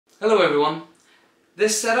Hello everyone.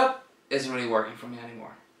 This setup isn't really working for me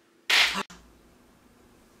anymore.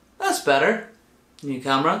 That's better. New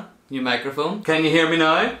camera, new microphone. Can you hear me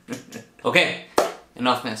now? Okay,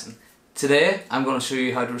 enough messing. Today I'm going to show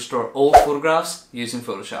you how to restore old photographs using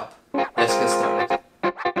Photoshop. Let's get started.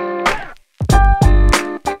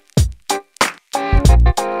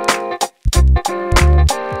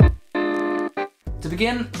 To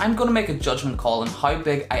begin, I'm going to make a judgment call on how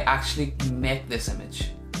big I actually make this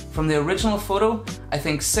image. From the original photo, I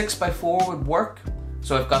think 6x4 would work,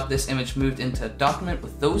 so I've got this image moved into a document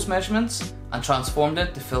with those measurements and transformed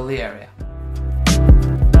it to fill the area.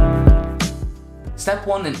 Step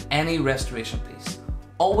 1 in any restoration piece.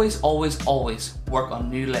 Always work on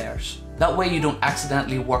new layers. That way you don't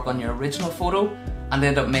accidentally work on your original photo and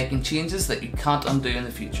end up making changes that you can't undo in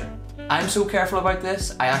the future. I'm so careful about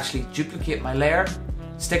this, I actually duplicate my layer,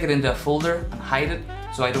 stick it into a folder and hide it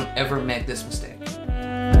so I don't ever make this mistake.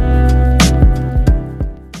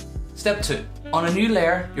 Step 2. On a new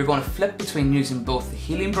layer, you're going to flip between using both the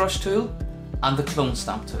healing brush tool and the clone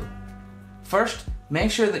stamp tool. First, make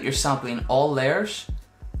sure that you're sampling all layers.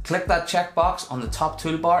 Click that checkbox on the top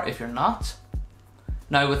toolbar if you're not.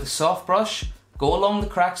 Now with the soft brush, go along the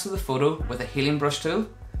cracks of the photo with a healing brush tool,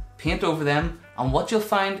 paint over them, and what you'll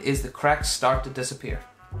find is the cracks start to disappear.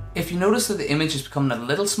 If you notice that the image is becoming a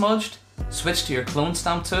little smudged, switch to your clone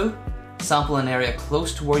stamp tool, sample an area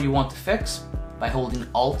close to where you want to fix by holding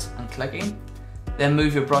Alt and clicking, then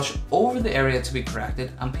move your brush over the area to be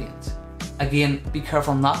corrected and paint. Again, be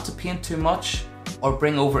careful not to paint too much or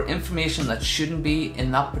bring over information that shouldn't be in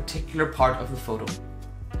that particular part of the photo.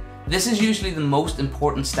 This is usually the most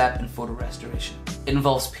important step in photo restoration. It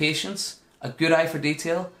involves patience, a good eye for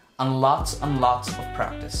detail, and lots of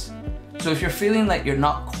practice. So if you're feeling like you're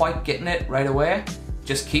not quite getting it right away,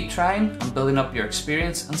 just keep trying and building up your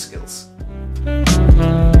experience and skills.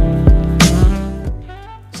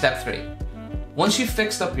 Step 3. Once you've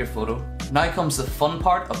fixed up your photo, now comes the fun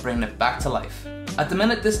part of bringing it back to life. At the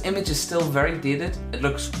minute this image is still very dated, it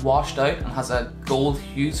looks washed out and has a gold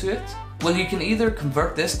hue to it. Well, you can either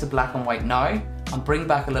convert this to black and white now and bring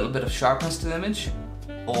back a little bit of sharpness to the image,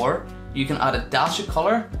 or you can add a dash of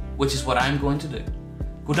colour, which is what I'm going to do.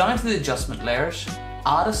 Go down to the adjustment layers,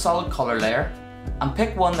 add a solid colour layer, and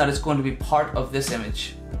pick one that is going to be part of this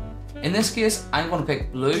image. In this case, I'm going to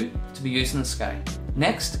pick blue to be used in the sky.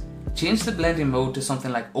 Next, change the blending mode to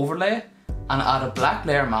something like overlay and add a black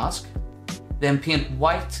layer mask, then paint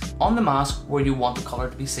white on the mask where you want the colour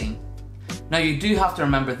to be seen. Now you do have to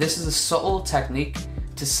remember this is a subtle technique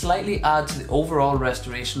to slightly add to the overall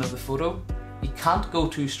restoration of the photo. You can't go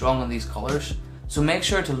too strong on these colours, so make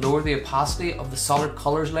sure to lower the opacity of the solid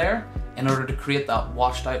colours layer in order to create that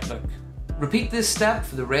washed out look. Repeat this step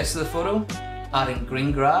for the rest of the photo, adding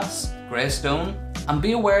green grass, grey stone, and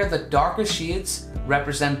be aware that darker shades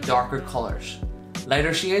represent darker colours.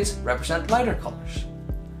 Lighter shades represent lighter colours.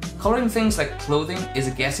 Colouring things like clothing is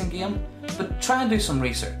a guessing game, but try and do some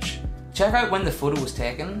research. Check out when the photo was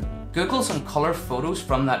taken, Google some colour photos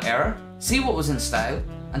from that era, see what was in style,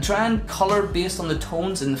 and try and colour based on the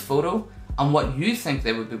tones in the photo and what you think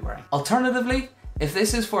they would be wearing. Alternatively, if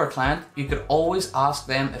this is for a client, you could always ask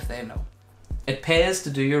them if they know. It pays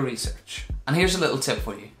to do your research. And here's a little tip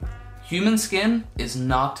for you. Human skin is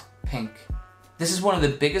not pink. This is one of the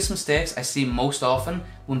biggest mistakes I see most often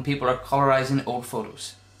when people are colorizing old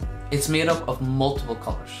photos. It's made up of multiple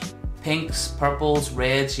colours. Pinks, purples,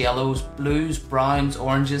 reds, yellows, blues, browns,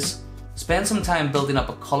 oranges. Spend some time building up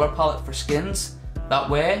a colour palette for skins. That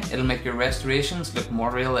way, it'll make your restorations look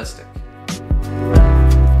more realistic.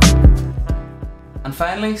 And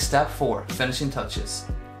finally, step 4, finishing touches.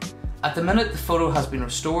 At the minute, the photo has been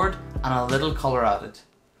restored and a little colour added.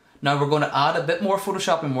 Now we're going to add a bit more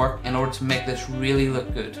photoshopping work in order to make this really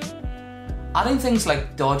look good. Adding things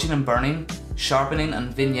like dodging and burning, sharpening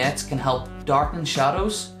and vignettes can help darken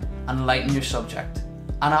shadows and lighten your subject,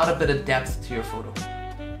 and add a bit of depth to your photo.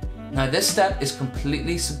 Now this step is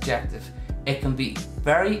completely subjective. It can be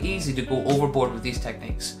very easy to go overboard with these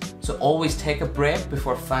techniques, so always take a break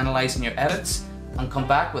before finalising your edits and come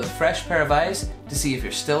back with a fresh pair of eyes to see if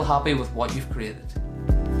you're still happy with what you've created.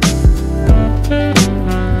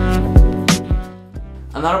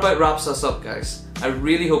 And that about wraps us up, guys. I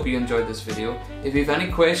really hope you enjoyed this video. If you have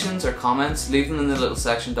any questions or comments, leave them in the little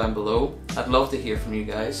section down below. I'd love to hear from you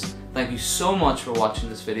guys. Thank you so much for watching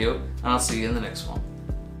this video, and I'll see you in the next one.